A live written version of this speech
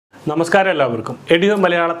നമസ്കാരം എല്ലാവർക്കും. എഡിയോ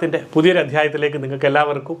മലയാളത്തിൻ്റെ പുതിയൊരു അധ്യായത്തിലേക്ക് നിങ്ങൾക്ക്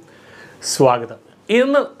എല്ലാവർക്കും സ്വാഗതം.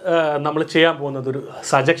 ഇന്ന് നമ്മൾ ചെയ്യാൻ പോകുന്നത് ഒരു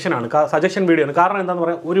സജഷൻ വീഡിയോ ആണ്. കാരണം എന്താണെന്ന്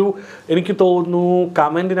പറയാം, എനിക്ക് തോന്നുന്നു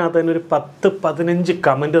കമൻറ്റിനകത്ത് തന്നെ ഒരു 10-15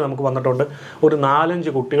 കമൻറ്റ് നമുക്ക് വന്നിട്ടുണ്ട്. ഒരു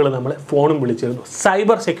 4-5 കുട്ടികൾ നമ്മളെ ഫോണും വിളിച്ചിരുന്നു.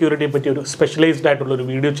 സൈബർ സെക്യൂരിറ്റിയെ പറ്റി ഒരു സ്പെഷ്യലൈസ്ഡ് ആയിട്ടുള്ളൊരു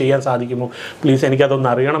വീഡിയോ ചെയ്യാൻ സാധിക്കുമോ, പ്ലീസ് എനിക്കതൊന്ന്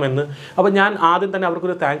അറിയണമെന്ന്. അപ്പോൾ ഞാൻ ആദ്യം തന്നെ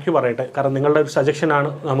അവർക്കൊരു താങ്ക് യു പറയട്ടെ. കാരണം നിങ്ങളുടെ ഒരു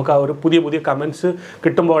സജഷനാണ് നമുക്ക് ആ ഒരു പുതിയ കമൻറ്റ്സ്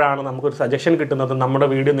കിട്ടുമ്പോഴാണ് നമുക്കൊരു സജഷൻ കിട്ടുന്നത്. നമ്മുടെ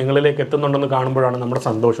വീഡിയോ നിങ്ങളിലേക്ക് എത്തുന്നുണ്ടെന്ന് കാണുമ്പോഴാണ് നമ്മുടെ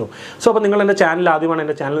സന്തോഷവും. സോ അപ്പോൾ നിങ്ങൾ എൻ്റെ ചാനൽ ആദ്യമാണ്,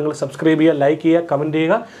 എൻ്റെ ചാനൽ നിങ്ങൾ സബ്സ്ക്രൈബ് ചെയ്യുക, ലൈക്ക് ചെയ്യുക, കമൻറ്റ്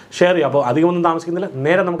ചെയ്യുക, ഷെയർ ചെയ്യുക. അപ്പോൾ അധികമൊന്നും താമസിക്കുന്നില്ല,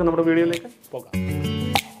 നേരെ നമുക്ക് നമ്മുടെ വീഡിയോയിലേക്ക് പോകാം.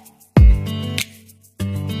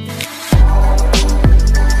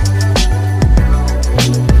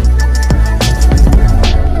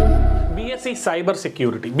 BSc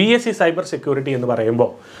സൈബർ സെക്യൂരിറ്റി എന്ന്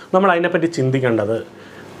പറയുമ്പോൾ നമ്മൾ അതിനെപ്പറ്റി ചിന്തിക്കേണ്ടത്,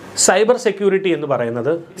 സൈബർ സെക്യൂരിറ്റി എന്ന് പറയുന്നത്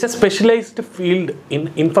it's A specialised field in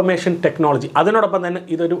information technology. അതിനോടൊപ്പം തന്നെ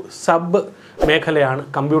ഇതൊരു സബ് മേഖലയാണ്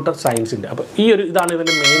കമ്പ്യൂട്ടർ സയൻസിൻ്റെ. അപ്പോൾ ഇതാണ്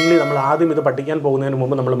ഇതിൻ്റെ മെയിൻലി നമ്മൾ ആദ്യം ഇത് പഠിക്കാൻ പോകുന്നതിന്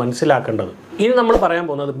മുമ്പ് നമ്മൾ മനസ്സിലാക്കേണ്ടത്. ഇനി നമ്മൾ പറയാൻ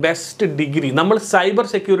പോകുന്നത് ബെസ്റ്റ് ഡിഗ്രി. നമ്മൾ സൈബർ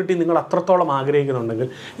സെക്യൂരിറ്റി നിങ്ങൾ അത്രത്തോളം ആഗ്രഹിക്കുന്നുണ്ടെങ്കിൽ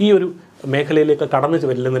ഈ ഒരു മേഖലയിലേക്ക് കടന്നു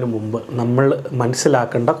വരുന്നതിന് മുമ്പ് നമ്മൾ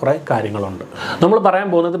മനസ്സിലാക്കേണ്ട കുറേ കാര്യങ്ങളുണ്ട്. നമ്മൾ പറയാൻ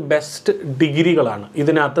പോകുന്നത് ബെസ്റ്റ് ഡിഗ്രികളാണ്.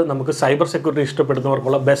 ഇതിനകത്ത് നമുക്ക് സൈബർ സെക്യൂരിറ്റി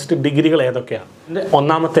ഇഷ്ടപ്പെടുന്നവർക്കുള്ള ബെസ്റ്റ് ഡിഗ്രികൾ ഏതൊക്കെയാണ്? ഇതിൻ്റെ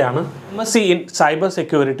ഒന്നാമത്തെയാണ് MSc in cyber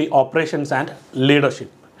security operations and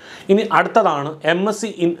leadership. ഇനി അടുത്തതാണ്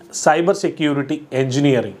MSc in cyber security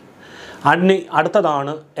engineering.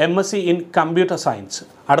 അടുത്തതാണ് MSc ഇൻ കമ്പ്യൂട്ടർ സയൻസ്.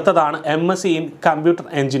 അടുത്തതാണ് MSc ഇൻ കമ്പ്യൂട്ടർ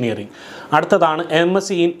എഞ്ചിനീയറിംഗ്. അടുത്തതാണ് MSc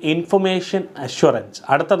ഇൻ ഇൻഫർമേഷൻ അഷ്വറൻസ്.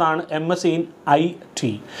 അടുത്തതാണ് MSc ഇൻ IT.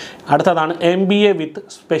 അടുത്തതാണ് MBA വിത്ത്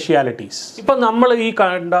specialities. ഇപ്പം നമ്മൾ ഈ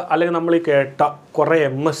കണ്ട അല്ലെങ്കിൽ നമ്മൾ ഈ കേട്ട കുറേ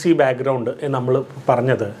MSc ബാക്ക്ഗ്രൗണ്ട് നമ്മൾ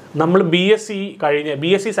പറഞ്ഞത്, നമ്മൾ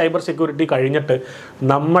BSc സൈബർ സെക്യൂരിറ്റി കഴിഞ്ഞിട്ട്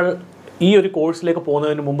നമ്മൾ ഈ ഒരു കോഴ്സിലേക്ക്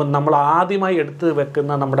പോകുന്നതിന് മുമ്പ് നമ്മൾ ആദ്യമായി എടുത്ത്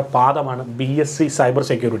വെക്കുന്ന നമ്മുടെ പാഠമാണ് BSc cyber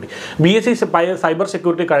security. BSc cyber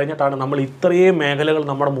security കഴിഞ്ഞിട്ടാണ് നമ്മൾ ഇത്രയും മേഖലകൾ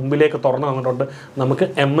നമ്മുടെ മുമ്പിലേക്ക് തുറന്നു തന്നിട്ടുണ്ട് നമുക്ക്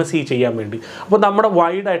MSc ചെയ്യാൻ വേണ്ടി. അപ്പോൾ നമ്മുടെ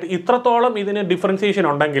വൈഡായിട്ട് ഇത്രത്തോളം ഇതിന് ഡിഫറൻസിയേഷൻ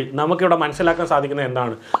ഉണ്ടെങ്കിൽ നമുക്കിവിടെ മനസ്സിലാക്കാൻ സാധിക്കുന്നത്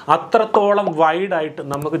എന്താണ്, അത്രത്തോളം വൈഡായിട്ട്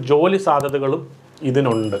നമുക്ക് ജോലി സാധ്യതകളും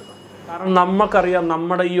ഇതിനുണ്ട്. കാരണം നമുക്കറിയാം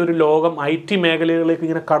നമ്മുടെ ഈ ഒരു ലോകം IT മേഖലകളിലേക്ക്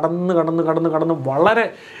ഇങ്ങനെ കടന്ന് വളരെ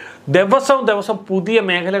ദിവസം പുതിയ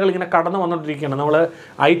മേഖലകൾ ഇങ്ങനെ കടന്നു വന്നുകൊണ്ടിരിക്കുകയാണ്. നമ്മൾ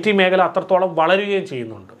IT മേഖല അത്രത്തോളം വളരുകയും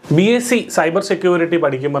ചെയ്യുന്നുണ്ട്. BSc സൈബർ സെക്യൂരിറ്റി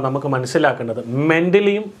പഠിക്കുമ്പോൾ നമുക്ക് മനസ്സിലാക്കേണ്ടത്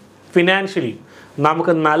മെൻ്റലിയും ഫിനാൻഷ്യലിയും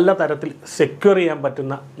നമുക്ക് നല്ല തരത്തിൽ സെക്യൂർ ചെയ്യാൻ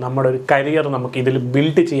പറ്റുന്ന നമ്മുടെ ഒരു കരിയർ നമുക്ക് ഇതിൽ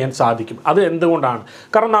ബിൽഡ് ചെയ്യാൻ സാധിക്കും. അത് എന്തുകൊണ്ടാണ്?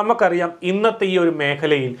 കാരണം നമുക്കറിയാം ഇന്നത്തെ ഈ ഒരു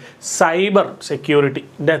മേഖലയിൽ സൈബർ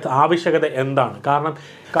സെക്യൂരിറ്റിൻ്റെ ആവശ്യകത എന്താണ്. കാരണം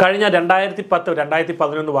കഴിഞ്ഞ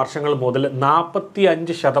 2010-2011 വർഷങ്ങൾ മുതൽ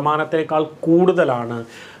 45% കൂടുതലാണ്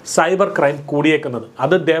സൈബർ ക്രൈം കൂടിയേക്കുന്നത്.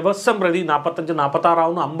 അത് ദിവസം പ്രതി 45-46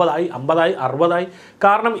 ആവുന്നു, 50-50, 60.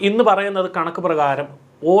 കാരണം ഇന്ന് പറയുന്നത് കണക്ക് പ്രകാരം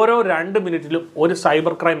ഓരോ 2 മിനിറ്റിലും ഒരു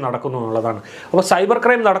സൈബർ ക്രൈം നടക്കുന്നു എന്നുള്ളതാണ്. അപ്പോൾ സൈബർ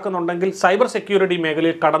ക്രൈം നടക്കുന്നുണ്ടെങ്കിൽ സൈബർ സെക്യൂരിറ്റി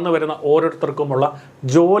മേഖലയിൽ കടന്നു വരുന്ന ഓരോരുത്തർക്കുമുള്ള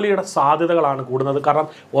ജോലിയുടെ സാധ്യതകളാണ് കൂടുന്നത്. കാരണം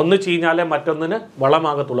ഒന്ന് ചീഞ്ഞാലേ മറ്റൊന്നിന്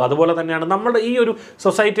വളമാകത്തുള്ളൂ. അതുപോലെ തന്നെയാണ് നമ്മുടെ ഈ ഒരു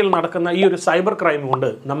സൊസൈറ്റിയിൽ നടക്കുന്ന ഈ ഒരു സൈബർ ക്രൈം കൊണ്ട്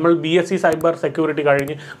നമ്മൾ BSc സൈബർ സെക്യൂരിറ്റി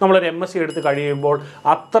കഴിഞ്ഞ് നമ്മളൊരു MSc എടുത്ത് കഴിയുമ്പോൾ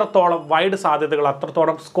അത്രത്തോളം വൈഡ് സാധ്യതകൾ,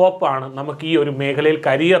 അത്രത്തോളം സ്കോപ്പാണ് നമുക്ക് ഈ ഒരു മേഖലയിൽ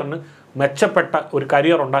കരിയറിന് മെച്ചപ്പെട്ട ഒരു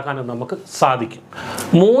കരിയർ ഉണ്ടാക്കാനും നമുക്ക് സാധിക്കും.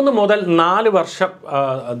 3 മുതൽ 4 വർഷം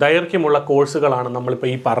ദൈർഘ്യമുള്ള കോഴ്സുകളാണ് നമ്മളിപ്പോൾ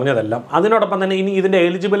ഈ പറഞ്ഞതെല്ലാം. അതിനോടൊപ്പം തന്നെ ഇനി ഇതിൻ്റെ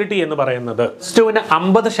എലിജിബിലിറ്റി എന്ന് പറയുന്നത് +2-ന്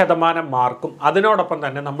 50% മാർക്കും അതിനോടൊപ്പം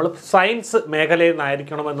തന്നെ നമ്മൾ സയൻസ് മേഖലയിൽ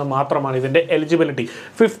നിന്നായിരിക്കണമെന്ന് മാത്രമാണ് ഇതിൻ്റെ എലിജിബിലിറ്റി.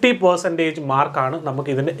 50% മാർക്കാണ്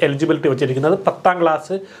നമുക്ക് ഇതിൻ്റെ എലിജിബിലിറ്റി വെച്ചിരിക്കുന്നത്. 10ാം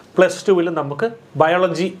ക്ലാസ് +2-ൽ നമുക്ക്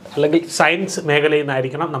ബയോളജി അല്ലെങ്കിൽ സയൻസ് മേഖലയിൽ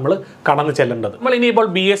നിന്നായിരിക്കണം നമ്മൾ കടന്നു ചെല്ലേണ്ടത്. നമ്മൾ ഇനിയിപ്പോൾ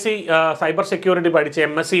BSc സൈബർ സെക്യൂരിറ്റി പഠിച്ച്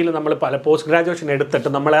MScയിൽ നമ്മൾ പല പോസ്റ്റ് ഗ്രാജുവേഷൻ എടുത്തിട്ട്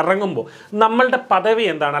നമ്മൾ ഇറങ്ങുമ്പോൾ നമ്മളുടെ പദവി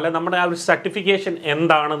എന്താണ്, അല്ലെങ്കിൽ നമ്മുടെ ആ ഒരു സർട്ടിഫിക്കേഷൻ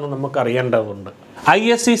എന്താണെന്ന് നമുക്ക് അറിയേണ്ടതുണ്ട്.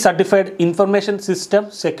 ISC certified information system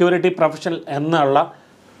security professional എന്നുള്ള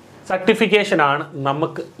സർട്ടിഫിക്കേഷനാണ്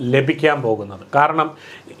നമുക്ക് ലഭിക്കാൻ പോകുന്നത്. കാരണം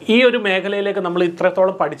ഈ ഒരു മേഖലയിലേക്ക് നമ്മൾ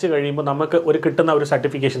ഇത്രത്തോളം പഠിച്ചു കഴിയുമ്പോൾ നമുക്ക് കിട്ടുന്ന ഒരു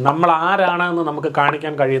സർട്ടിഫിക്കേഷൻ നമ്മൾ ആരാണെന്ന് നമുക്ക്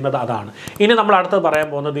കാണിക്കാൻ കഴിയുന്നത് അതാണ്. ഇനി നമ്മൾ അടുത്തത് പറയാൻ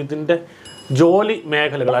പോകുന്നത് ഇതിൻ്റെ ജോലി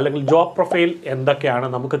മേഖലകൾ അല്ലെങ്കിൽ ജോബ് പ്രൊഫൈൽ എന്തൊക്കെയാണ്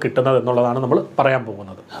നമുക്ക് കിട്ടുന്നത് എന്നുള്ളതാണ് നമ്മൾ പറയാൻ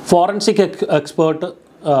പോകുന്നത്. Forensic expert,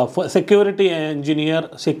 security engineer,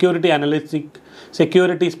 security അനലിസ്റ്റിക്,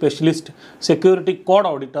 security specialist, security code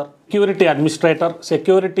auditor, security administrator,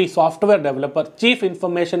 security software developer, chief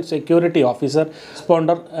information security officer,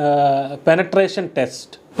 responder, penetration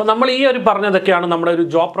test. അപ്പോൾ നമ്മൾ ഈ ഒരു പറഞ്ഞതൊക്കെയാണ് നമ്മുടെ ഒരു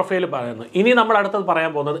ജോബ് പ്രൊഫൈൽ പറയുന്നത്. ഇനി നമ്മൾ അടുത്തത്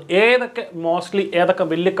പറയാൻ പോകുന്നത് ഏതൊക്കെ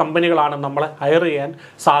വലിയ കമ്പനികളാണ് നമ്മളെ ഹയർ ചെയ്യാൻ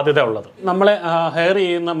സാധ്യത ഉള്ളത്. നമ്മളെ ഹയർ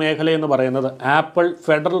ചെയ്യുന്ന മേഖലയെന്ന് പറയുന്നത് apple,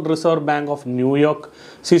 federal reserve bank of New York,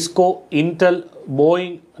 Cisco, Intel,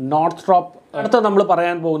 Boeing, നോർത്ത്രോപ്പ് അടുത്ത നമ്മൾ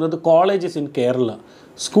പറയാൻ പോകുന്നത് colleges in Kerala.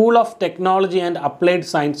 School of technology and applied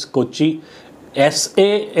science Kochi,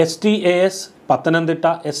 STAS Pathanamthitta,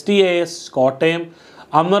 STAS Kottayam,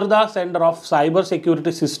 Amrita centre of cyber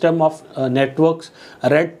security system of networks,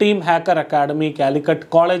 red team hacker academy Calicut,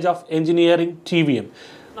 college of engineering TVM.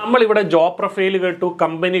 നമ്മളിവിടെ job profile കേട്ടു,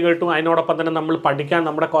 company കേട്ടു, അതിനോടൊപ്പം തന്നെ നമ്മൾ പഠിക്കാൻ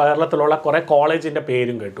നമ്മുടെ കേരളത്തിലുള്ള കുറേ കോളേജിൻ്റെ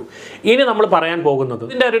പേരും കേട്ടു. ഇനി നമ്മൾ പറയാൻ പോകുന്നത്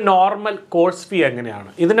ഇതിൻ്റെ ഒരു നോർമൽ കോഴ്സ് ഫീ എങ്ങനെയാണ്.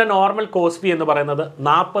 ഇതിൻ്റെ നോർമൽ കോഴ്സ് ഫീ എന്ന് പറയുന്നത്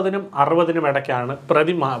 40-നും 60-നും ഇടയ്ക്കാണ്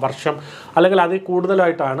പ്രതി വർഷം, അല്ലെങ്കിൽ അതിൽ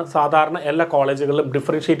കൂടുതലായിട്ടാണ് സാധാരണ എല്ലാ കോളേജുകളിലും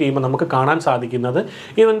ഡിഫറൻഷ്യേറ്റ് ചെയ്യുമ്പോൾ നമുക്ക് കാണാൻ സാധിക്കുന്നത്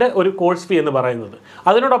ഇതിൻ്റെ ഒരു കോഴ്സ് ഫീ എന്ന് പറയുന്നത്.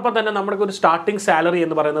 അതിനോടൊപ്പം തന്നെ നമ്മുടെ ഒരു സ്റ്റാർട്ടിംഗ് സാലറി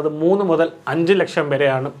എന്ന് പറയുന്നത് 3 മുതൽ 5 ലക്ഷം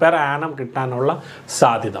വരെയാണ് പെർ ആനം കിട്ടാനുള്ള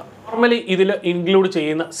സാധ്യത. നോർമലി ഇതിൽ ഇൻക്ലൂഡ്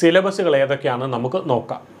ചെയ്യുന്ന സിലബസുകൾ ഏതൊക്കെയാണെന്ന് നമുക്ക്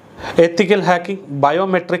നോക്കാം. എത്തിക്കൽ hacking,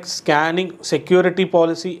 biometrics, scanning, security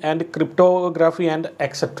policy and cryptography and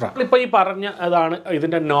etcetera. ഇപ്പോൾ ഈ പറഞ്ഞ അതാണ്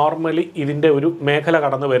ഇതിൻ്റെ നോർമലി ഇതിൻ്റെ ഒരു മേഖല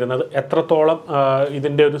കടന്നു വരുന്നത്. എത്രത്തോളം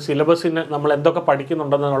ഇതിൻ്റെ ഒരു സിലബസിന് നമ്മൾ എന്തൊക്കെ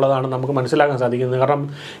പഠിക്കുന്നുണ്ടെന്നുള്ളതാണ് നമുക്ക് മനസ്സിലാക്കാൻ സാധിക്കുന്നത്. കാരണം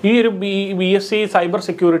ഈ ഒരു BSc സൈബർ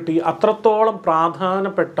സെക്യൂരിറ്റി അത്രത്തോളം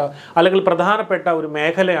പ്രധാനപ്പെട്ട ഒരു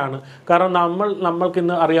മേഖലയാണ്. കാരണം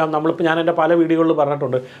നമ്മൾക്കിന്ന് അറിയാം, നമ്മളിപ്പോൾ ഞാൻ എൻ്റെ പല വീഡിയോകളിൽ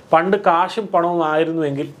പറഞ്ഞിട്ടുണ്ട്, പണ്ട് കാശും പണവും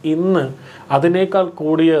ആയിരുന്നുവെങ്കിൽ ഇന്ന് അതിനേക്കാൾ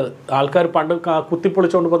കൂടിയ ആൾക്കാർ പണ്ട്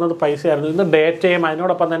കുത്തിപ്പൊളിച്ചുകൊണ്ട് പോകുന്നത് പൈസയായിരുന്നു. ഇന്ന് ഡേറ്റയും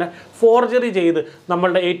അതിനോടൊപ്പം തന്നെ ഫോർജറി ചെയ്ത്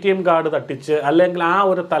നമ്മളുടെ ATM കാർഡ് തട്ടിച്ച് അല്ലെങ്കിൽ ആ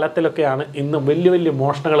ഒരു തലത്തിലൊക്കെയാണ് ഇന്ന് വലിയ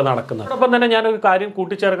മോഷണങ്ങൾ നടക്കുന്നത്. അതോടൊപ്പം തന്നെ ഞാനൊരു കാര്യം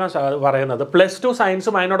കൂട്ടിച്ചേർക്കാൻ പറയുന്നത്, +2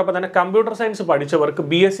 സയൻസും അതിനോടൊപ്പം തന്നെ computer science പഠിച്ചവർക്ക്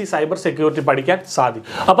BSc cyber security പഠിക്കാൻ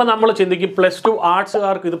സാധിക്കും. അപ്പോൾ നമ്മൾ ചിന്തിക്കും +2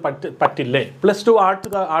 ആർട്സുകാർക്ക് ഇത് പറ്റില്ലേ? +2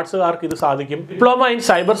 ആർട്സുകാർക്ക് ഇത് സാധിക്കും. ഡിപ്ലോമ ഇൻ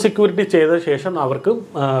സൈബർ സെക്യൂരിറ്റി ചെയ്ത ശേഷം അവർക്ക്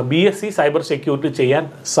BSc സൈബർ സെക്യൂരിറ്റി ചെയ്യാൻ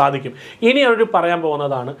സാധിക്കും. ഇനി അവർ പറയാൻ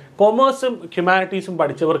പോകുന്നതാണ്, കൊമേഴ്സും ഹ്യൂമാനിറ്റീസും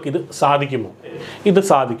പഠിച്ചവർക്ക് ഇത് സാധിക്കുമോ? ഇത്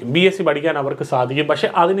സാധിക്കും. BSc പഠിക്കാൻ അവർക്ക് സാധിക്കും. പക്ഷേ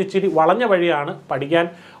അതിന് ഇച്ചിരി വളഞ്ഞ വഴിയാണ് പഠിക്കാൻ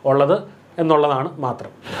ഉള്ളത് എന്നുള്ളതാണ്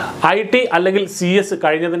മാത്രം. IT അല്ലെങ്കിൽ CS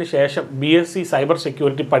കഴിഞ്ഞതിന് ശേഷം BSc സൈബർ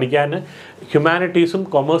സെക്യൂരിറ്റി പഠിക്കാൻ ഹ്യൂമാനിറ്റീസും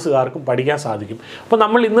കൊമേഴ്സുകാർക്കും പഠിക്കാൻ സാധിക്കും. അപ്പോൾ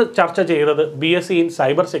നമ്മൾ ഇന്ന് ചർച്ച ചെയ്തത് BSc ഇൻ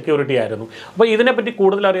സൈബർ സെക്യൂരിറ്റി ആയിരുന്നു. അപ്പോൾ ഇതിനെപ്പറ്റി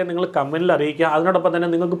കൂടുതൽ അറിയാൻ നിങ്ങൾ കമൻറ്റിൽ അറിയിക്കുക. അതിനോടൊപ്പം തന്നെ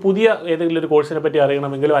നിങ്ങൾക്ക് പുതിയ ഏതെങ്കിലും ഒരു കോഴ്സിനെ പറ്റി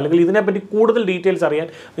അറിയണമെങ്കിലോ അല്ലെങ്കിൽ ഇതിനെപ്പറ്റി കൂടുതൽ ഡീറ്റെയിൽസ് അറിയാൻ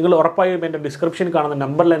നിങ്ങൾ ഉറപ്പായും എൻ്റെ ഡിസ്ക്രിപ്ഷനിൽ കാണുന്ന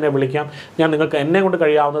നമ്പറിൽ എന്നെ വിളിക്കാം. ഞാൻ നിങ്ങൾക്ക് എന്നെ കൊണ്ട്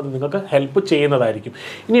കഴിയാവുന്നത് നിങ്ങൾക്ക് ഹെൽപ്പ് ചെയ്യുന്നതായിരിക്കും.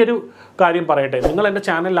 ഇനിയൊരു കാര്യം പറയട്ടെ, നിങ്ങൾ എൻ്റെ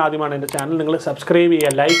ചാനൽ ആദ്യമാണ്, എൻ്റെ ചാനൽ നിങ്ങൾ സബ്സ്ക്രൈബ്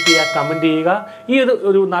ചെയ്യുക, ലൈക്ക് ചെയ്യുക, കമൻറ്റ് ചെയ്യുക. ഈ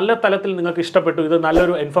ഒരു നല്ല തലത്തിൽ നിങ്ങൾക്ക് ഇഷ്ടപ്പെട്ടു, ഇത്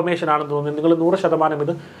നല്ലൊരു ഇൻഫർമേഷൻ ആണെന്ന് തോന്നുന്നു, നിങ്ങൾ 100%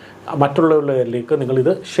 ഇത് മറ്റുള്ളവരിലേക്ക്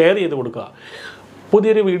നിങ്ങളിത് ഷെയർ ചെയ്ത് കൊടുക്കുക.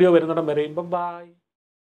 പുതിയൊരു വീഡിയോ വരുന്നിടം വരെയും ബൈ.